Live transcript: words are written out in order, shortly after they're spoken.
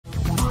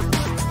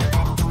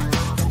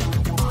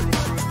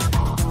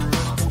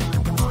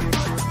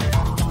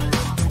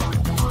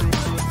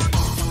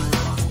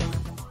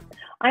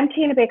I'm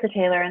Tina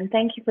Baker-Taylor, and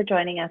thank you for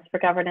joining us for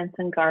Governance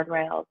and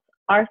Guardrails,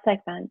 our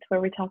segment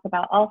where we talk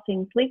about all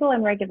things legal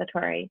and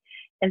regulatory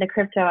in the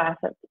crypto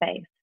asset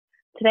space.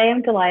 Today,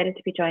 I'm delighted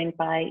to be joined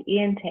by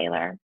Ian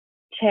Taylor,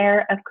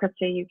 Chair of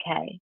Crypto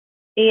UK.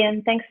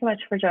 Ian, thanks so much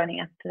for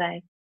joining us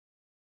today.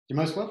 You're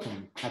most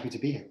welcome. Happy to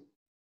be here.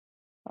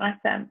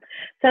 Awesome.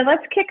 So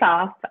let's kick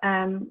off.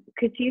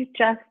 Could you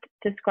just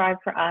describe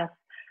for us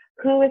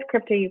who is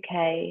Crypto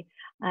UK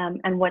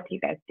and what do you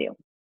guys do?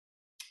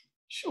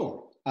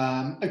 Sure.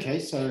 Okay,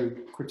 so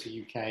Crypto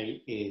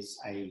UK is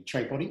a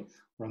trade body.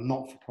 We're a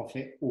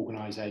not-for-profit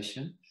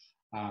organisation.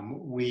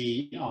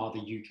 We are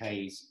the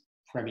UK's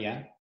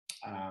premier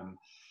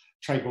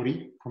trade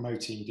body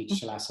promoting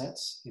digital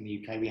assets in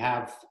the UK. We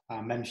have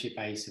a membership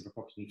base of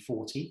approximately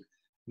 40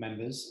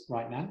 members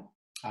right now.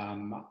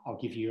 I'll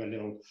give you a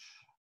little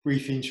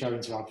brief intro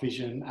into our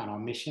vision and our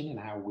mission and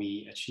how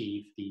we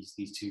achieve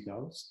these two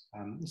goals.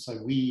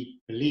 So we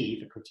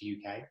believe at Crypto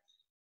UK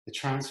the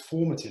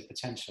transformative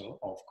potential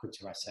of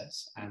crypto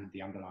assets and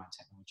the underlying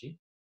technology.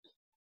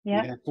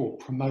 Yeah. We therefore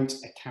promote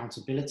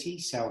accountability,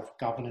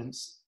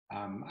 self-governance,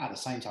 at the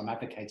same time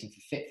advocating for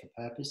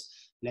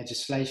fit-for-purpose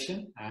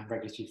legislation and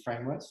regulatory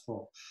frameworks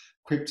for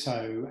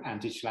crypto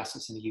and digital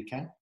assets in the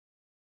UK.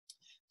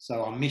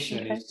 So our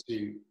mission is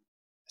to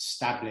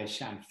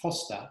establish and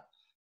foster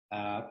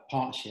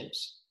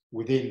partnerships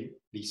within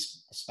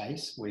this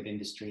space with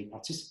industry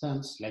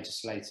participants,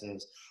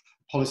 legislators,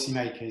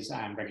 policymakers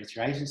and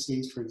regulatory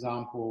agencies, for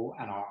example,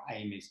 and our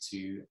aim is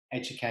to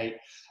educate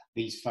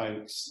these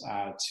folks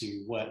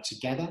to work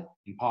together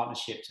in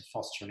partnership to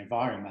foster an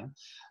environment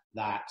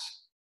that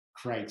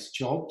creates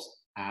jobs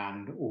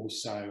and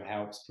also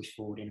helps push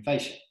forward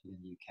innovation in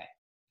the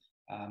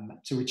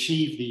UK. To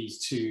achieve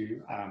these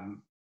two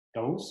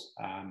goals,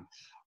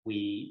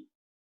 we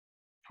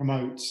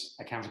promote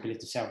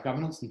accountability,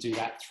 self-governance, and do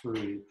that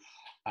through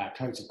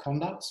codes of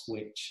conduct,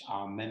 which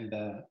our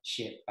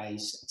membership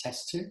base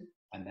attests to,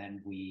 and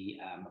then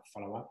we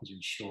follow up to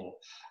ensure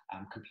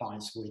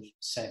compliance with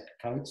said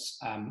codes.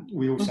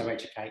 We also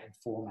educate,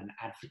 inform, and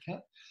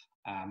advocate.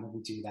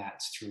 We do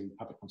that through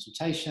public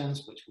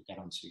consultations, which we'll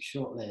get onto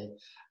shortly,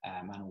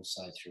 and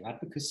also through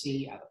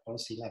advocacy at the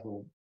policy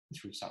level,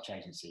 through such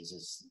agencies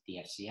as the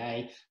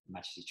FCA, the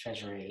Majesty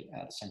Treasury,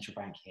 the Central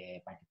Bank here,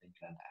 Bank of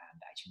England,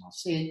 and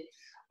HMRC.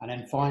 And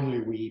then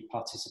finally, we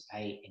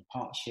participate in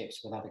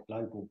partnerships with other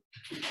global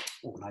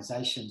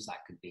organisations. That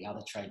could be other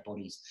trade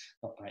bodies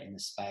that operate in the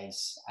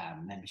space,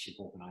 membership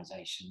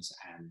organisations,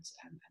 and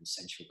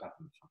central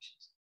government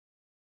functions.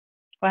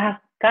 Wow,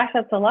 gosh,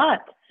 that's a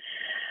lot.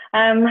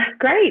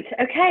 Great.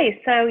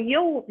 Okay, so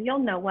you'll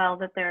know well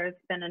that there's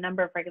been a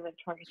number of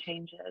regulatory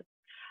changes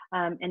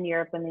in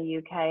Europe and the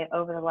UK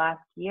over the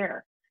last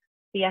year.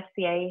 The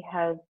FCA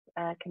has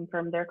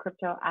confirmed their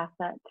crypto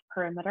asset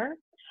perimeter.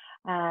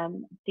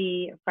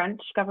 The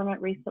French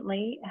government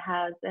recently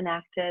has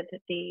enacted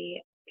the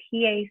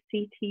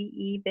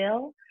PACTE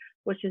bill,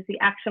 which is the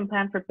Action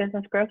Plan for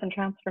Business Growth and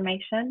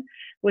Transformation,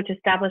 which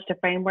established a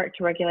framework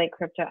to regulate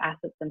crypto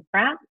assets in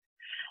France.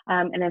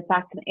 And in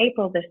fact, in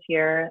April this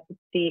year,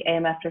 the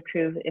AMF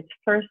approved its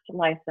first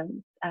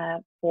license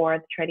for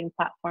the trading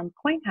platform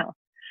CoinHouse.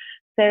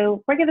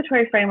 So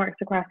regulatory frameworks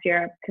across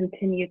Europe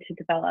continue to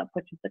develop,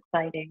 which is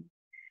exciting.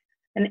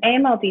 And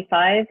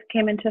AMLD5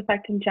 came into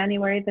effect in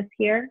January this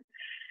year,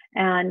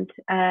 and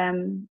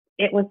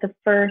it was the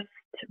first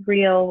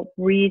real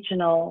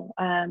regional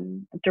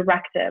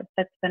directive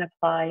that's been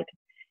applied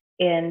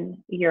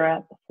in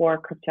Europe for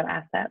crypto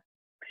assets.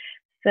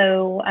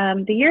 So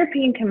the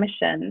European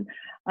Commission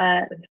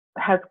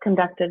has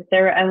conducted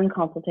their own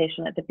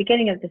consultation at the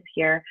beginning of this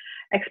year,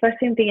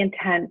 expressing the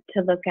intent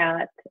to look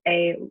at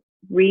a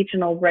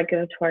regional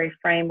regulatory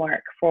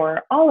framework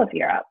for all of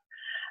Europe.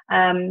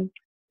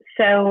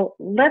 So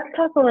let's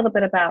talk a little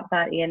bit about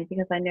that, Ian,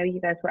 because I know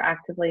you guys were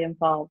actively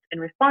involved in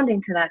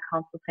responding to that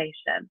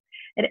consultation.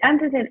 It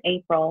ended in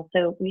April,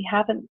 so we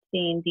haven't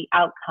seen the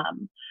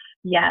outcome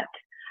yet.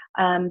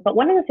 But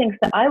one of the things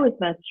that I was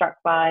most struck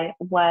by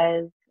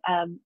was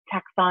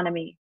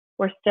taxonomy.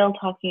 We're still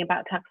talking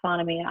about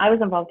taxonomy. I was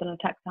involved in a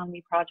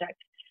taxonomy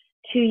project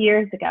 2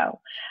 years ago.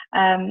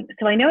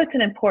 So I know it's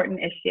an important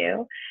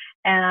issue,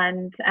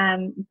 and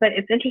but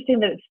it's interesting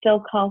that it's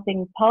still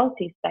causing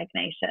policy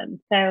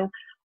stagnation. So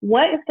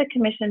what is the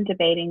Commission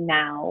debating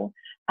now,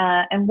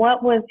 and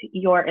what was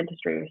your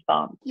industry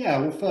response? Yeah,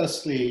 well,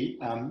 firstly,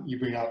 you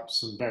bring up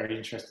some very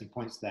interesting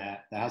points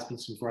there. There has been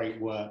some great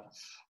work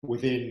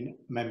within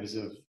members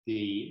of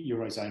the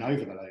Eurozone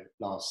over the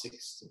last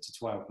 6 to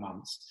 12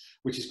 months,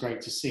 which is great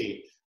to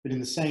see. But in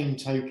the same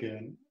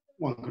token,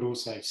 one could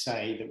also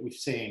say that we've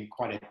seen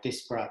quite a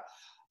disparate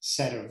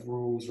set of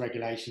rules,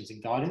 regulations,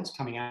 and guidance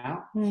coming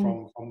out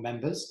from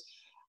members.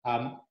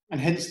 And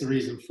hence the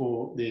reason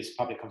for this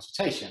public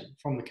consultation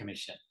from the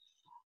Commission.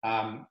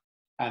 And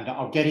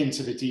I'll get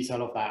into the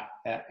detail of that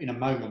in a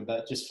moment,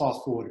 but just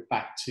fast forward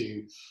back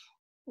to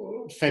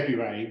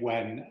February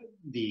when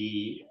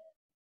the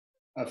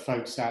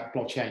folks at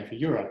Blockchain for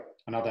Europe,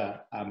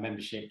 another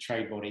membership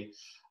trade body,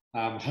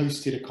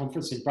 hosted a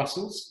conference in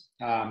Brussels,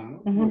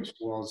 which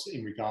was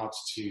in regards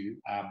to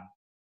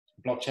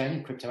blockchain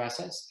and crypto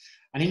assets.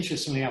 And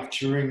interestingly enough,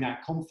 during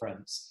that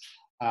conference,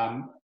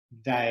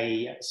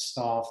 they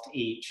staffed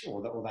each,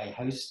 or they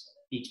host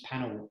each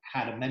panel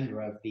had a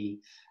member of the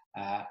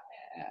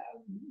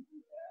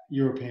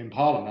European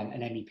Parliament,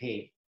 an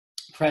MEP,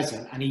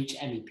 present, and each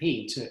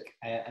MEP took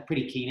a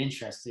pretty keen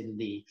interest in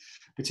the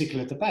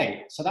particular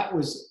debate. So that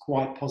was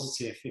quite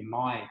positive in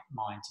my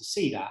mind to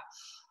see that.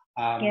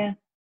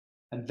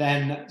 And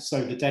then,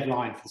 so the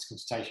deadline for this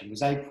consultation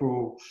was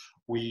April.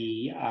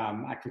 We,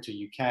 at Crypto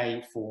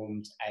UK,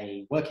 formed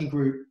a working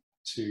group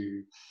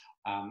to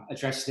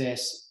address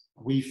this.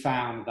 We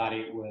found that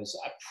it was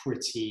a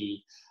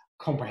pretty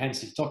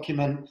comprehensive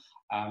document.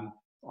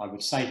 I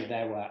would say that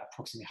there were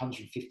approximately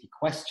 150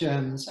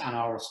 questions, and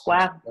our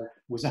response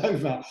was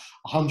over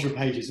 100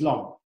 pages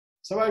long.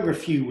 So over a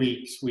few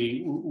weeks,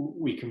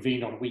 we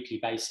convened on a weekly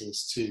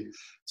basis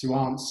to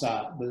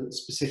answer the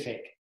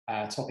specific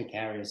topic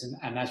areas.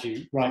 And as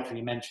you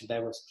rightfully mentioned,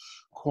 there was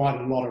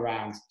quite a lot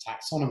around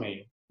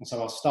taxonomy. And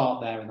so I'll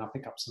start there and I'll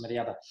pick up some of the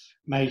other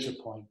major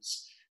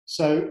points.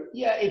 So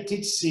yeah, it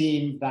did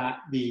seem that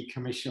the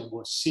Commission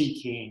was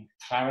seeking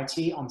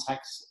clarity on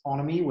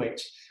taxonomy,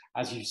 which,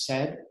 as you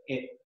said,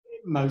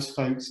 most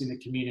folks in the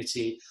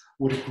community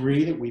would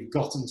agree that we've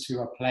gotten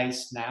to a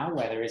place now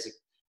where there is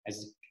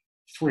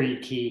three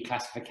key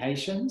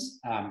classifications,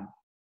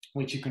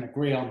 which you can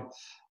agree on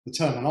the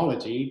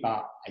terminology,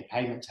 but a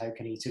payment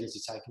token, a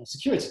utility token, a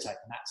security token.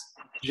 That's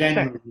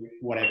generally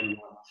what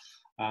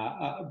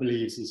everyone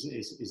believes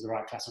is the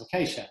right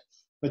classification.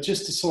 But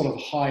just to sort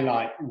of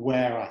highlight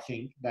where I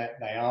think that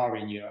they are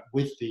in Europe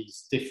with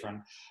these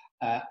different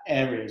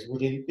areas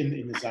within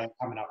in the zone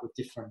coming up with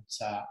different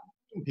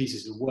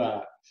pieces of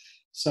work.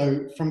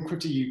 So from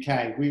Crypto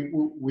UK,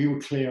 we were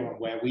clear on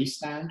where we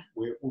stand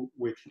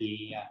with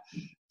the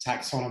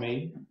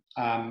taxonomy.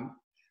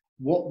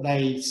 What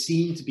they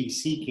seemed to be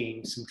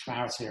seeking some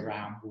clarity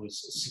around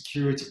was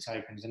security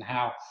tokens and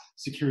how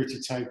security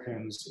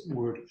tokens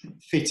would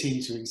fit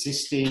into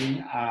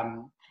existing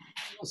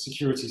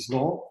securities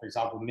law, for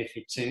example,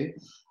 MiFID II,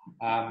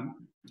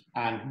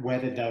 and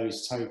whether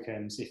those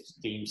tokens, if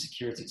deemed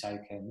security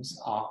tokens,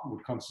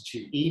 would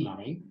constitute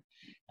e-money.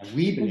 And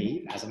we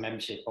believe, as a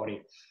membership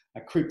body,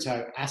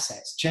 crypto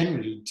assets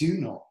generally do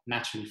not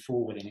naturally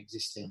fall within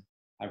existing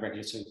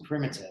regulatory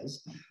perimeters.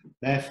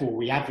 Therefore,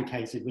 we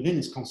advocated within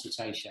this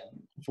consultation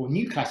for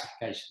new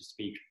classifications to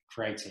be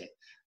created,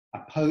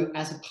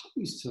 as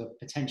opposed to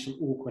potential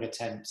awkward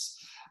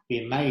attempts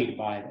being made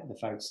by the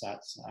folks at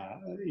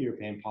the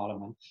European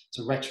Parliament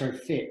to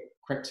retrofit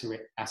crypto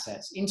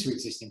assets into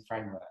existing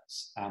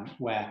frameworks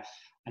where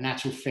a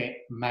natural fit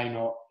may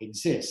not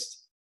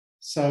exist.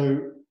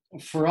 So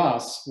for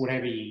us,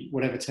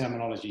 whatever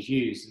terminology is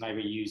used, and they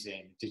were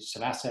using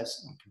digital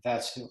assets and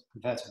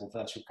convertible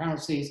virtual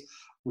currencies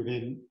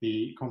within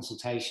the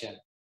consultation,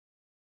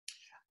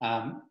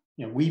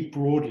 we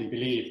broadly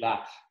believe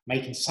that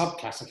making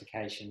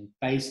sub-classification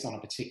based on a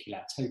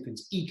particular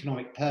token's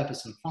economic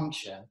purpose and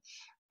function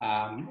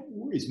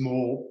is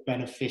more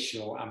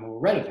beneficial and more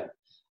relevant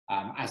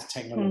as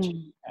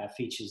technology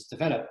features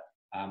develop.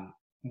 And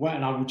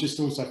I would just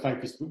also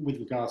focus with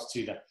regards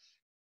to the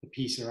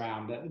piece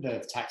around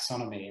the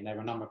taxonomy, and there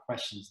were a number of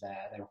questions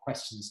there. There were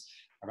questions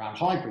around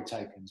hybrid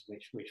tokens,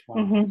 which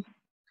one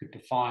could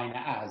define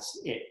as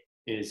it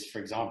is, for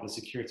example, a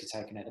security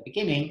token at the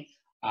beginning,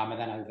 and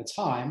then over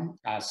time,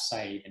 as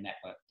say the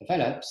network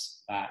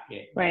develops, that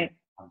it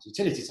becomes a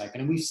utility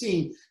token. And we've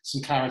seen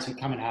some clarity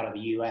coming out of the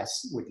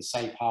US with the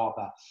safe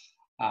harbor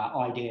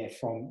idea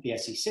from the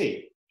SEC,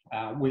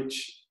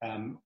 which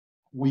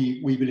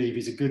we believe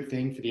is a good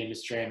thing for the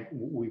industry, and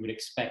we would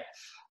expect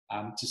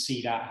to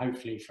see that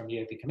hopefully from the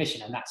European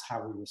Commission, and that's how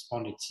we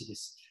responded to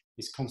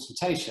this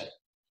consultation.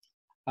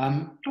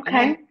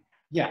 Okay.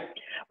 Yeah.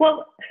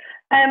 Well,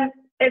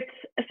 it's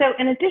so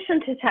in addition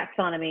to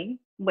taxonomy,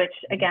 which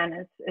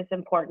again is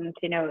important,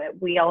 that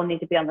we all need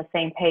to be on the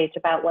same page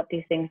about what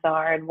these things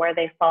are and where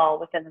they fall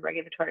within the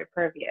regulatory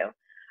purview.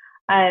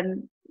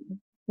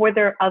 Were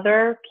there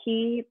other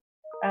key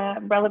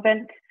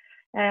relevant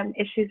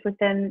issues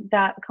within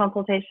that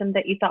consultation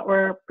that you thought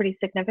were pretty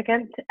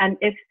significant? And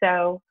if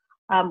so,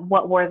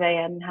 what were they,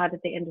 and how did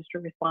the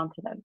industry respond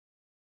to them?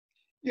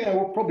 Yeah,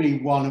 well, probably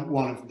one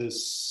of the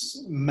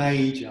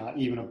major,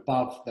 even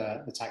above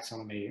the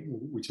taxonomy,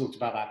 we talked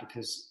about that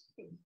because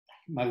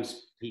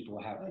most people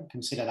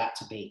consider that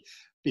to be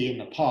in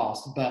the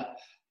past, but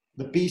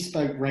the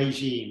bespoke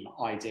regime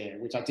idea,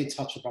 which I did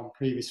touch upon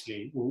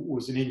previously,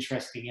 was an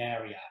interesting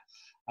area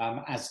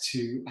as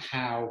to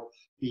how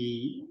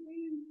the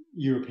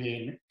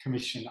European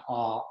Commission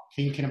are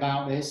thinking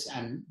about this,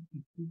 and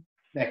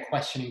their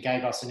questioning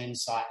gave us an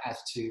insight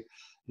as to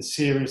the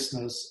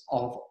seriousness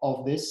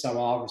of this. So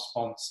our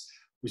response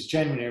was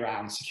generally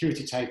around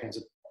security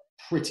tokens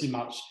pretty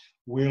much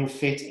will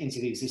fit into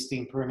the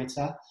existing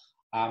perimeter.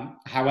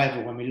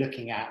 However, when we're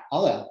looking at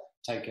other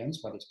tokens,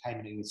 whether it's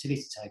payment or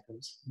utility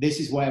tokens, this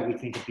is where we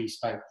think a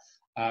bespoke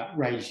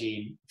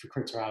regime for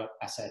crypto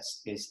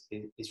assets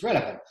is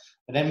relevant.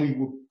 But then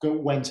we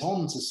went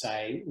on to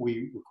say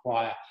we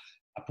require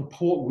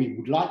we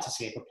would like to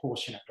see a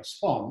proportionate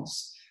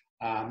response,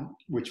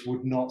 which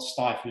would not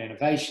stifle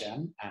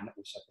innovation and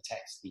also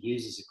protects the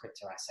users of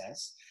crypto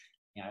assets,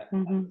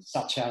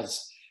 such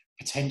as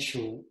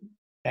potential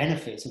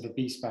benefits of a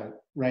bespoke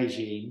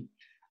regime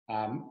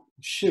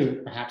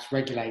should perhaps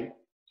regulate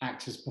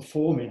actors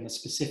performing the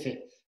specific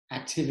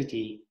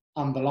activity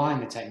underlying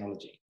the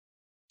technology.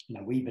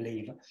 We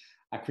believe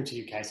at Crypto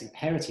UK it's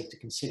imperative to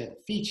consider the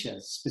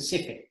features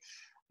specific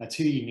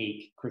to a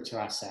unique crypto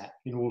asset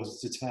in order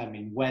to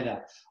determine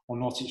whether or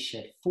not it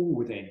should fall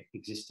within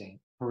existing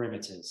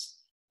perimeters.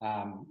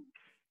 And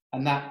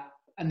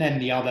then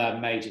the other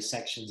major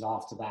sections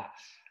after that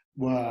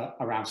were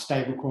around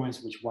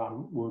stablecoins, which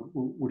one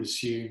would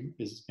assume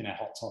has been a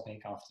hot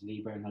topic after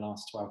Libra in the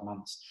last 12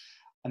 months.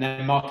 And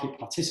then market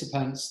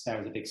participants, there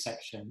was a big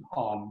section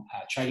on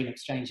trading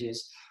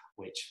exchanges,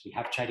 which we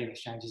have trading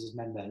exchanges as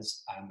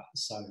members,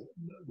 so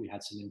we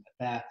had some input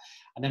there.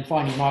 And then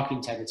finally, market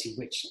integrity,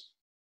 which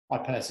I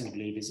personally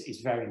believe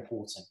is very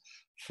important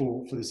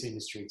for this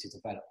industry to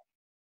develop.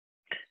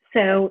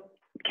 So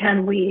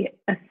can we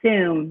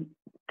assume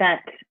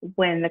that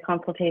when the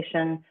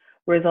consultation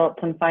results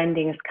and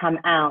findings come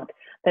out,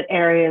 that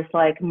areas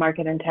like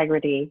market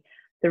integrity,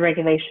 the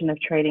regulation of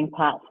trading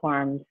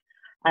platforms,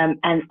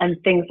 and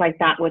things like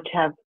that, which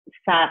have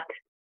sat,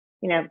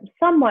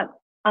 somewhat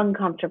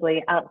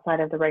uncomfortably outside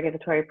of the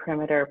regulatory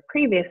perimeter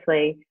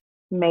previously,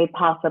 may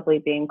possibly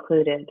be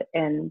included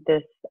in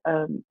this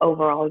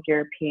overall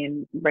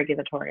European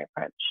regulatory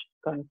approach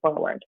going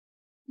forward?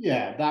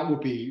 Yeah, that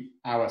would be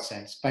our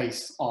sense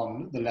based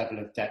on the level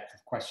of depth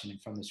of questioning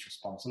from this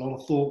response. A lot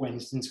of thought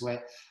went into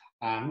it.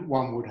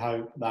 One would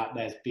hope that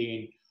there's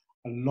been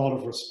a lot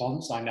of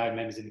response. I know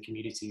members in the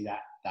community that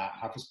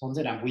have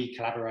responded, and we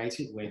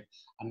collaborated with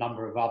a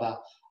number of other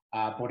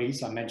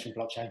bodies. I mentioned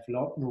Blockchain for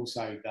Lot, and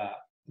also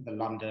the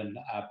London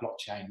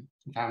Blockchain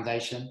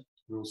Foundation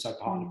we're also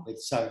partnered with.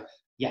 So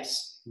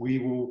yes, we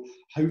will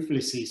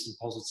hopefully see some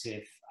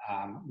positive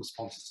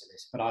responses to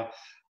this, but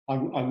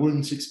I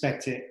wouldn't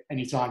expect it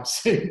anytime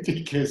soon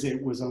because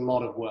it was a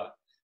lot of work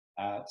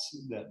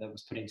that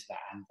was put into that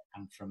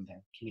and from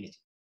the community.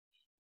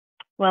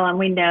 Well, and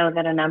we know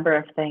that a number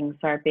of things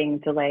are being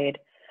delayed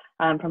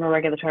from a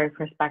regulatory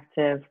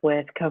perspective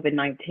with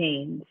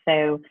COVID-19.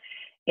 So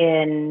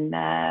in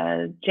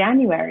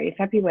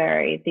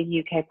February, the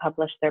UK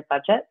published their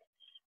budget.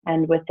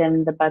 And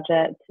within the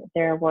budget,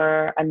 there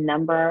were a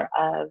number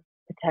of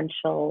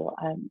potential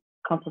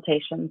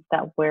consultations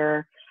that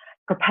were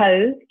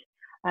proposed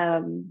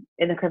in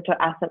the crypto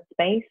asset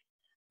space.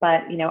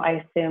 But,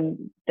 I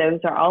assume those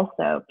are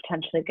also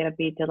potentially going to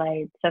be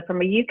delayed. So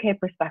from a UK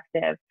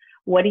perspective,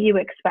 what do you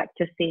expect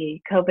to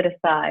see, COVID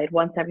aside,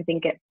 once everything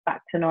gets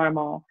back to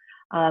normal,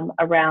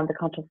 around the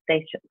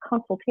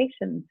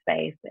consultation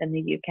space in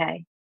the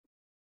UK?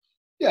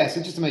 Yeah,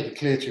 so just to make it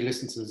clear to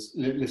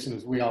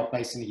listeners, we are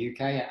based in the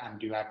UK and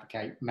do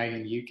advocate mainly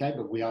in the UK,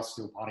 but we are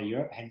still part of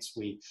Europe. Hence,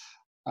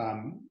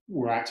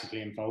 we're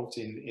actively involved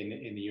in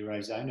the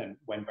Eurozone, and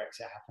when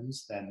Brexit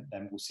happens, then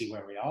we'll see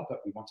where we are, but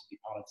we want to be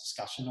part of the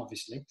discussion,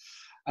 obviously.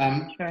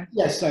 Sure.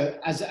 Yeah, so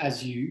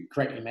as you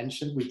correctly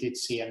mentioned, we did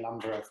see a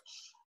number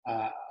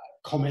of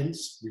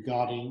comments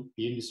regarding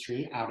the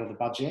industry out of the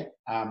budget.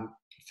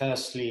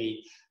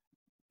 Firstly,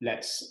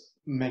 let's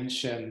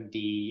mention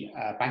the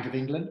Bank of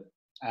England,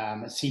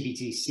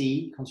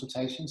 CBDC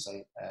consultation, so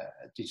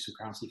digital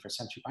currency for a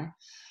central bank.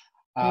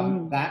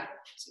 That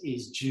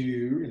is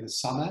due in the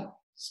summer,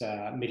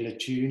 so middle of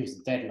June is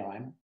the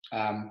deadline.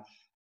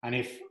 And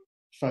if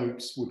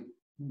folks would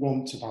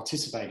want to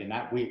participate in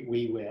that,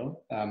 we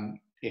will.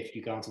 If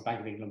you go onto the Bank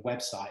of England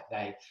website,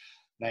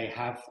 they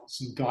have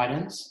some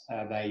guidance.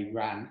 They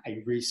ran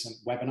a recent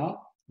webinar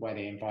where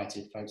they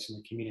invited folks from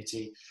the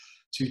community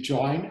to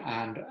join,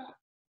 and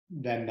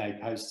then they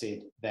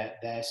posted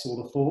their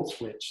sort of thoughts,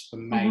 which the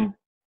main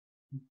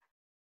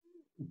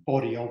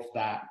body of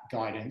that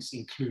guidance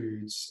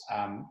includes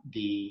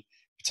the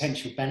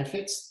potential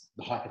benefits,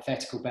 the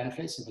hypothetical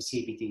benefits of a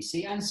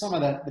CBDC, and some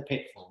of the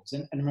pitfalls.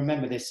 And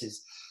remember, this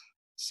is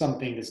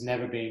something that's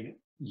never been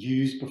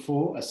used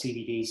before, a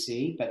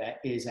CBDC, but there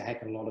is a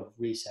heck of a lot of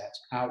research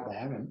out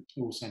there, and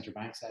all central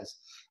banks,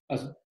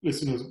 as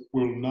listeners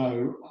will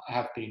know,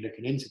 have been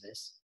looking into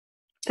this.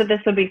 So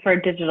this would be for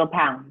a digital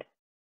pound?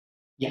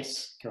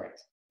 Yes,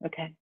 correct.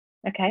 Okay.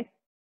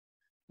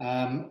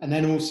 And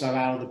then also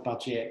out of the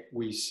budget,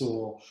 we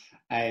saw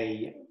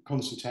a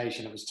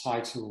consultation that was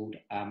titled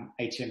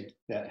HM,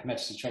 the Her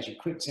Majesty's Treasury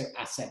Crypto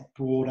Asset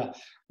Broader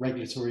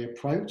Regulatory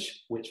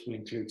Approach, which will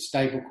include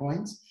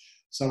stablecoins.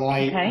 So I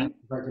am in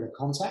regular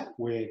contact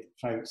with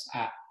folks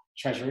at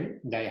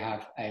Treasury. They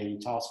have a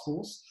task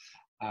force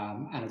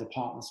and a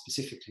department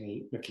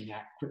specifically looking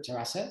at crypto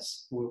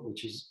assets,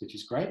 which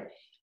is great.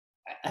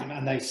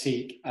 And they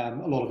seek a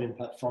lot of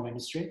input from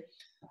industry.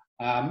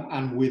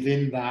 And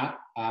within that,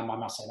 I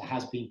must say that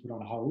has been put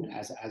on hold,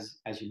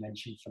 as you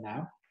mentioned, for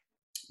now.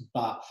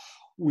 But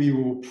we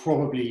will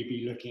probably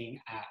be looking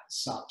at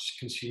such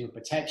consumer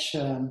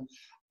protection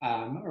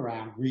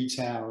around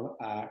retail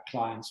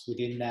clients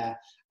within there.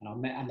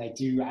 And they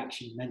do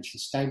actually mention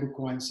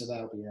stablecoins, so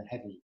there'll be a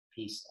heavy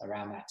piece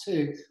around that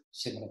too,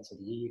 similar to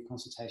the EU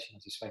consultation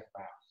as you spoke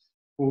about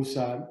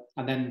also.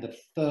 And then the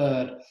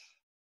third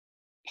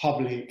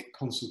public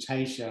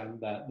consultation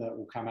that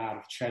will come out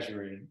of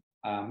Treasury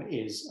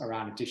is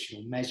around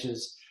additional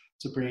measures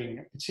to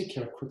bring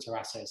particular crypto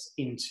assets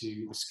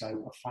into the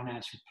scope of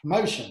financial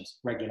promotions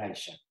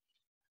regulation.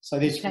 So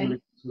this will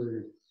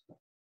include,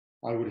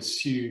 I would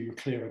assume,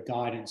 clearer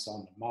guidance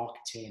on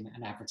marketing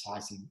and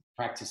advertising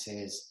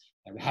practices.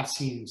 And we have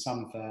seen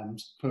some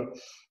firms put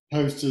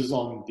posters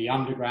on the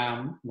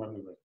underground when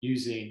we were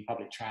using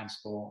public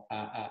transport,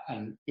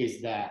 and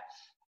does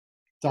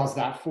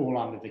that fall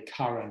under the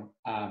current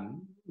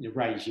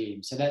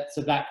regime? So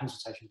that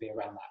consultation will be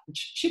around that,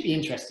 which should be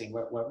interesting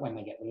when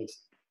they get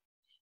released.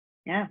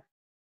 Yeah,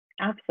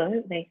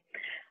 absolutely.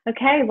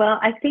 Okay, well,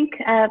 I think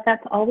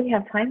that's all we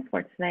have time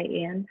for today,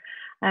 Ian.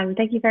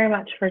 Thank you very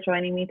much for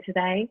joining me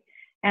today.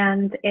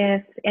 And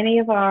if any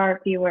of our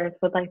viewers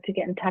would like to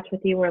get in touch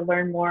with you or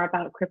learn more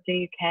about Crypto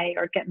UK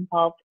or get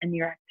involved in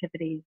your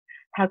activities,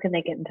 how can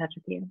they get in touch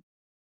with you?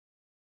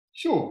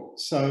 Sure.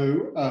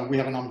 So we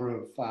have a number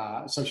of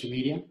social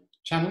media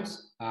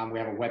channels. We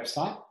have a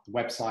website. The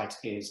website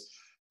is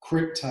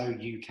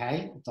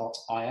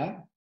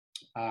cryptouk.io.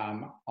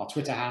 Our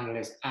Twitter handle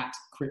is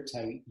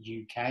 @cryptouk,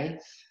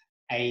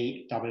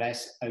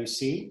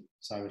 ASSOC,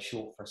 so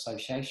short for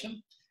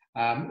association.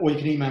 Or you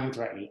can email me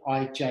directly,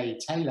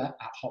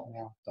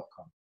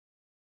 ijtaylor@hotmail.com.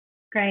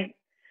 Great.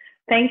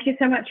 Thank you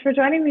so much for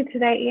joining me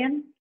today,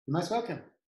 Ian. You're most welcome.